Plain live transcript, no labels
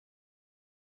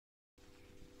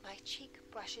My cheek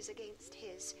brushes against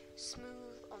his,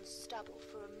 smooth on stubble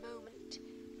for a moment,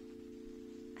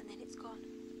 and then it's gone.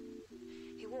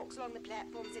 He walks along the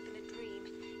platform as if in a dream.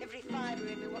 Every fibre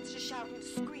in me wants to shout and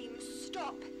scream,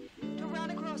 stop, to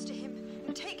run across to him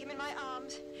and take him in my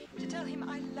arms, to tell him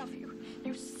I love you.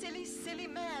 You silly, silly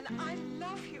man, I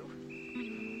love you.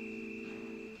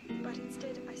 But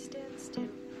instead I stand still,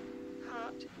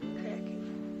 heart cracking.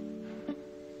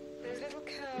 Those little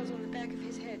curls on the back of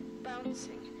his head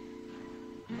bouncing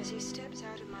as he steps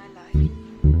out of my life.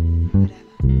 Whatever.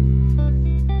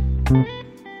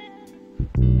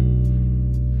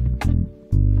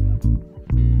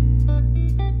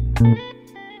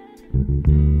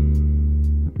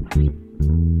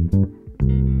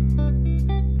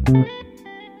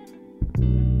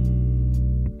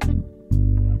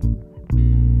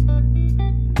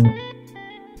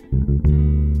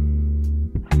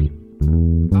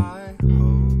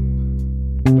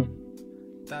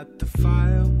 That the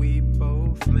fire we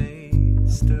both made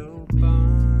still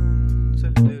burns a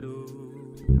little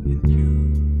in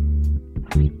you.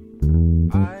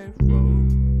 I wrote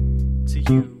to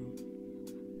you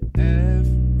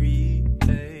every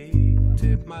day.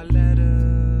 Did my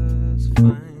letters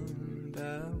find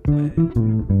their way?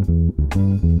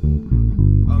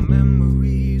 Our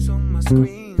memories on my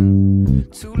screen,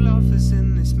 two lovers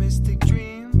in this mystic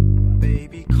dream.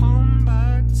 Baby, come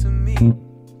back to me.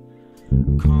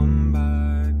 Come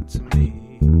back to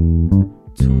me.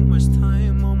 Too much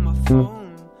time on my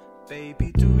phone.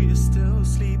 Baby, do you still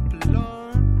sleep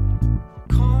alone?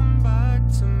 Come back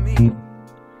to me.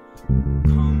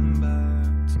 Come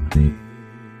back to me.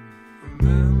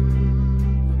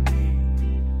 Remember me,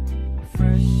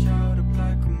 fresh out of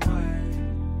black and white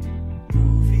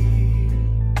movie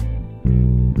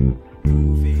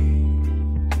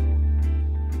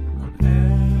on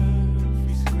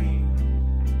every screen.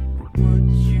 Would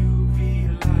you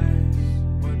realize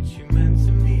what you meant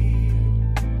to me?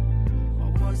 Or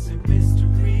was it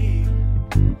mystery?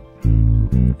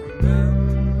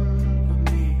 Remember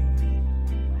me,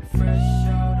 fresh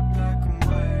out of black and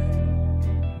white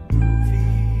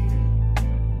movie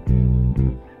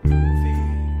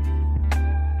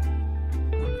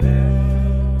on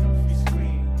every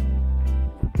screen.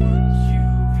 Would you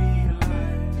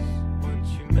realize what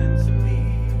you meant to me?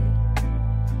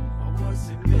 Or was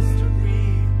it mystery?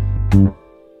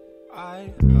 I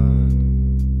heard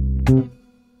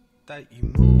that you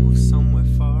moved somewhere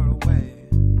far away.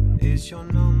 Is your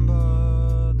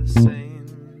number the same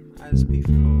as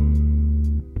before?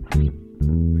 I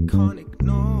can't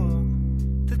ignore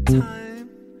the time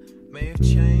may have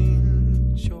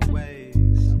changed your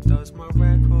ways. Does my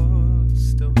record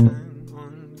still hang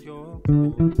on your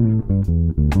wall?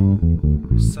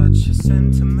 Such a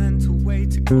sentimental way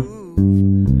to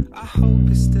groove. I hope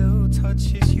it still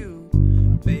touches you.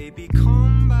 Baby,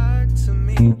 come back to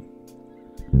me.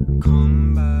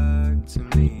 Come back to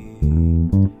me.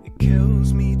 It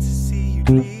kills me to see you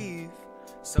leave,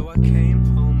 so I came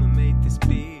home and made this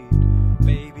beat.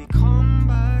 Baby, come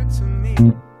back to me.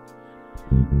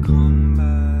 Come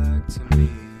back to me.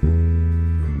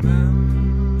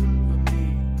 Remember me,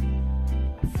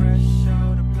 fresh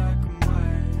out of black and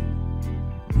white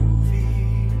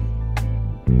movie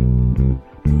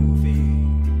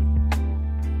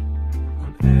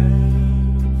on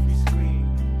every screen.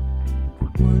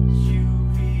 Would you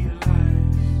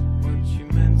realize what you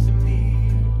meant to me?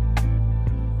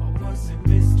 Or was it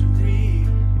mystery?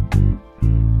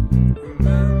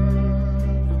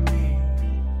 Remember me,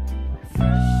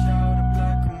 fresh out of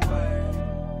black and white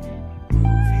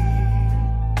movie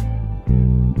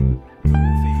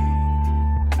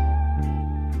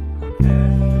on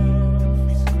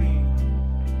every screen.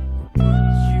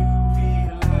 Would you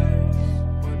realize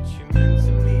what you meant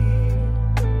to me?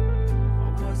 Or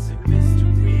was it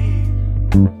mystery?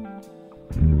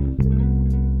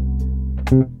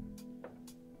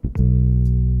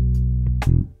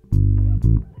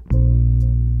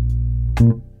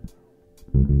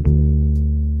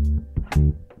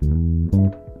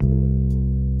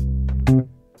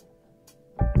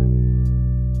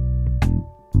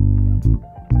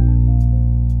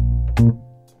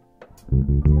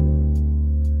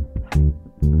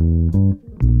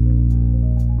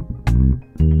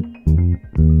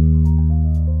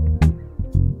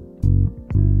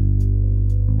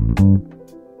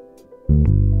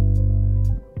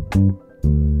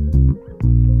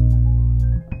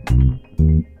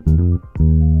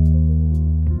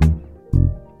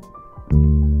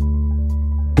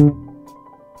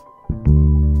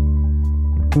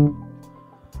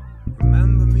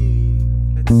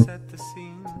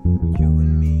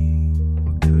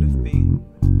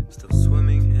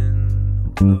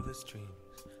 old lovers' dreams,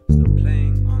 still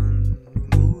playing on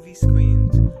new movie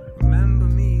screens. Remember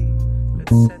me,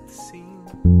 let's set the scene.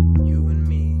 You and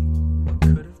me, what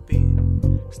could have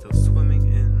been, still swimming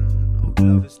in old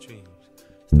lovers' dreams,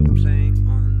 still playing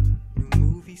on new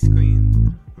movie screens.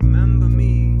 Remember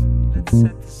me, let's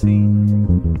set the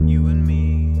scene. You and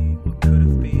me, what could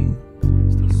have been,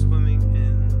 still swimming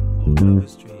in old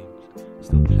lovers' dreams,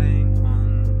 still playing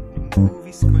on new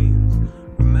movie screens.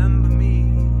 Remember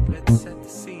me, let's set the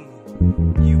scene.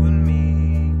 You and me.